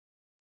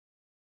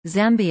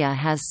Zambia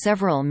has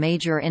several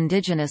major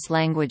indigenous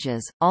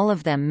languages, all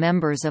of them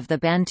members of the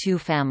Bantu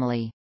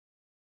family.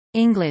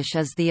 English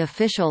is the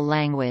official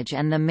language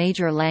and the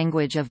major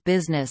language of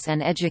business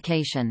and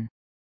education.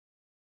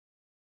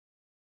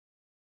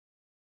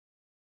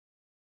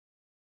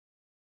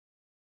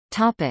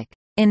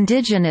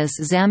 Indigenous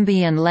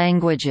Zambian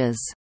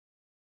languages.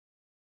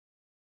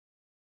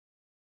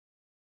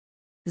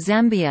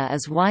 Zambia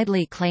is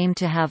widely claimed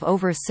to have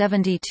over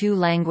 72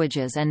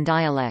 languages and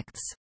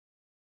dialects.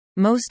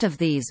 Most of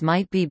these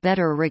might be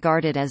better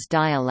regarded as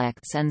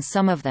dialects, and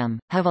some of them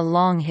have a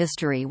long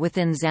history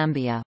within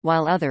Zambia,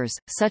 while others,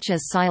 such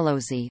as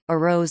Silozi,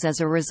 arose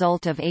as a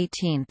result of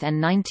 18th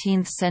and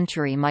 19th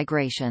century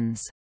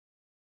migrations.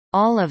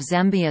 All of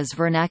Zambia's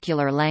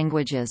vernacular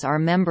languages are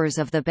members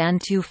of the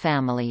Bantu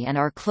family and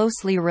are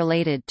closely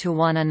related to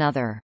one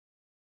another.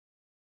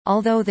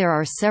 Although there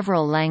are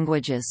several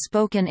languages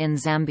spoken in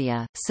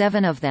Zambia,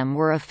 7 of them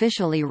were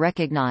officially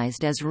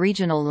recognized as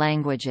regional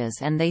languages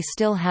and they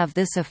still have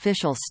this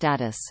official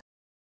status.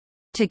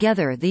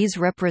 Together these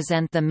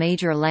represent the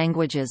major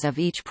languages of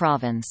each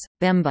province: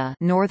 Bemba,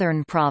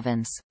 Northern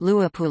Province;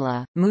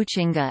 Luapula,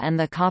 Muchinga and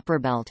the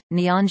Copperbelt;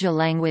 Nyanja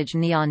language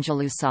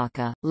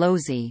Nyanjalusaka;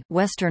 Lozi,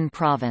 Western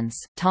Province;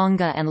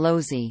 Tonga and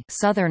Lozi,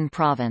 Southern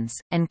Province;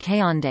 and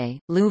Kaonde,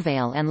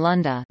 Luvale and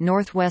Lunda,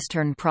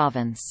 Northwestern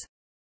Province.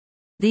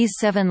 These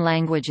 7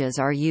 languages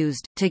are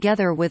used,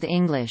 together with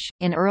English,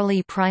 in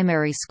early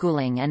primary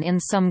schooling and in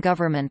some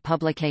government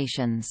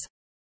publications.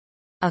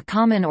 A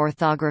common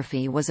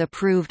orthography was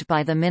approved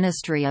by the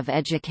Ministry of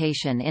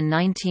Education in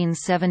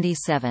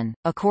 1977.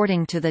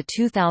 According to the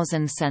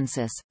 2000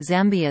 census,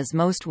 Zambia's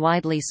most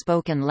widely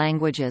spoken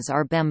languages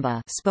are Bemba,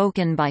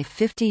 spoken by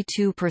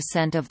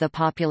 52% of the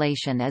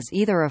population as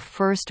either a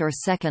first or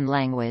second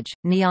language,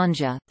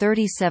 Nyanja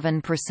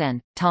 37%,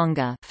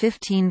 Tonga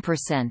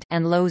 15%,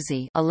 and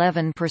Lozi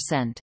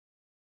 11%.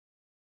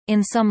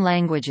 In some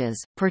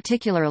languages,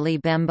 particularly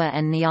Bemba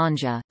and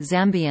Nyanja,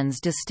 Zambians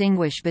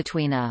distinguish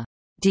between a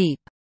deep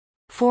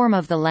form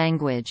of the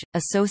language,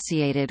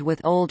 associated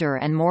with older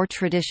and more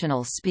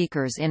traditional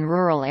speakers in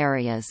rural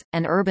areas,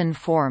 and urban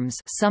forms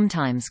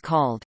sometimes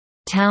called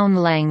town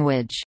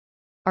language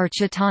or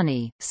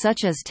Chitani,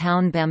 such as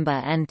Town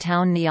Bemba and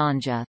Town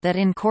Nyanja, that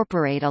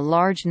incorporate a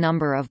large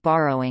number of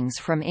borrowings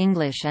from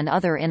English and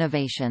other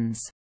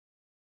innovations.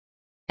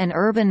 An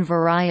urban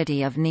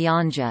variety of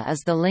Nyanja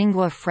is the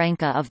lingua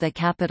franca of the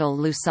capital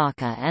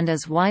Lusaka and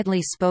is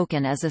widely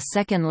spoken as a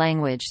second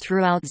language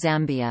throughout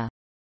Zambia.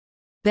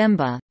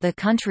 Bemba, the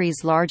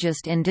country's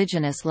largest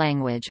indigenous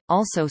language,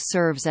 also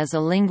serves as a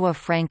lingua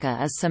franca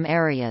in some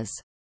areas.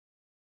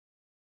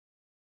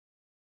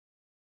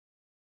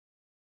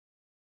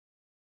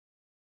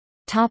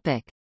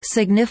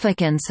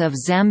 Significance of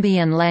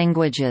Zambian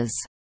languages.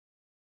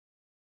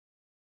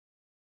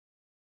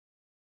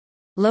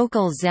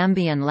 Local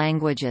Zambian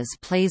languages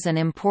plays an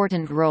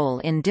important role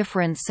in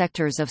different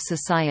sectors of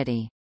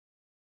society.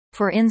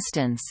 For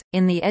instance,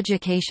 in the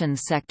education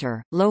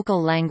sector,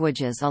 local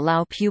languages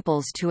allow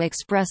pupils to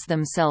express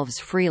themselves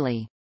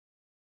freely.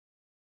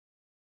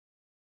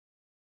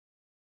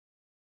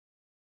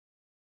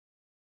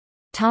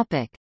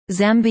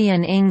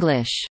 Zambian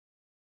English.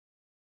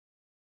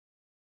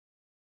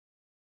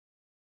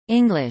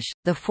 English,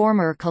 the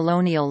former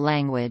colonial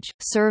language,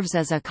 serves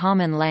as a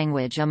common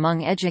language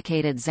among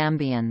educated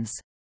Zambians.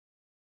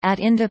 At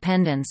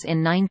independence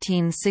in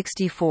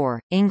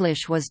 1964,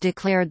 English was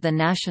declared the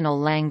national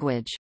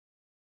language.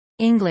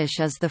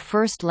 English is the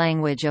first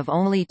language of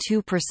only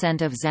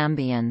 2% of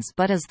Zambians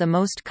but is the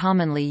most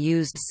commonly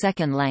used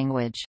second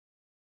language.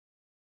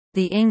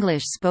 The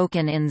English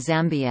spoken in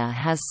Zambia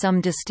has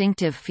some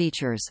distinctive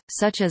features,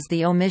 such as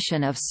the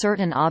omission of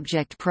certain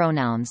object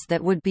pronouns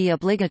that would be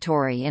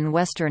obligatory in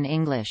Western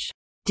English.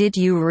 Did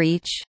you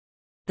reach?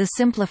 The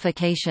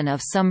simplification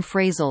of some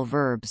phrasal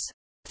verbs,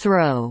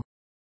 throw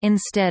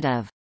instead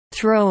of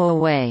throw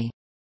away.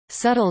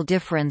 Subtle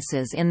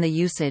differences in the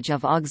usage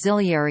of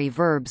auxiliary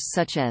verbs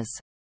such as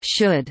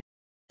should.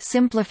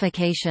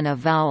 Simplification of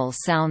vowel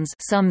sounds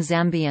some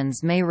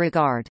Zambians may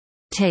regard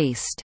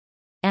taste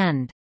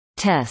and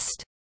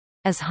test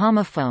as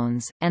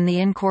homophones, and the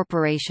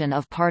incorporation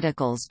of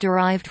particles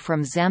derived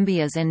from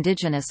Zambia's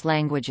indigenous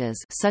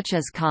languages such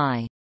as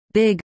kai,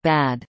 big,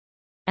 bad,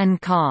 and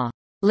ka,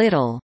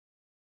 little.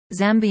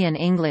 Zambian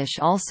English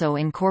also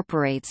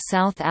incorporates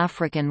South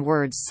African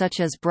words such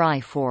as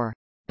braai for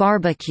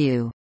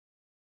barbecue.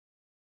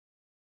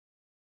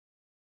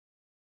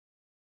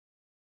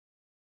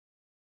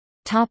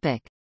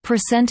 Topic: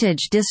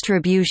 Percentage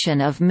distribution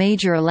of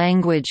major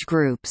language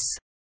groups.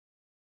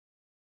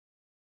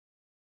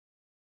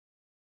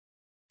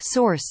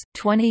 Source: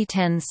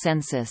 2010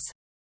 census.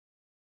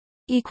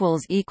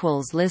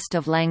 List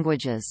of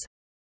languages.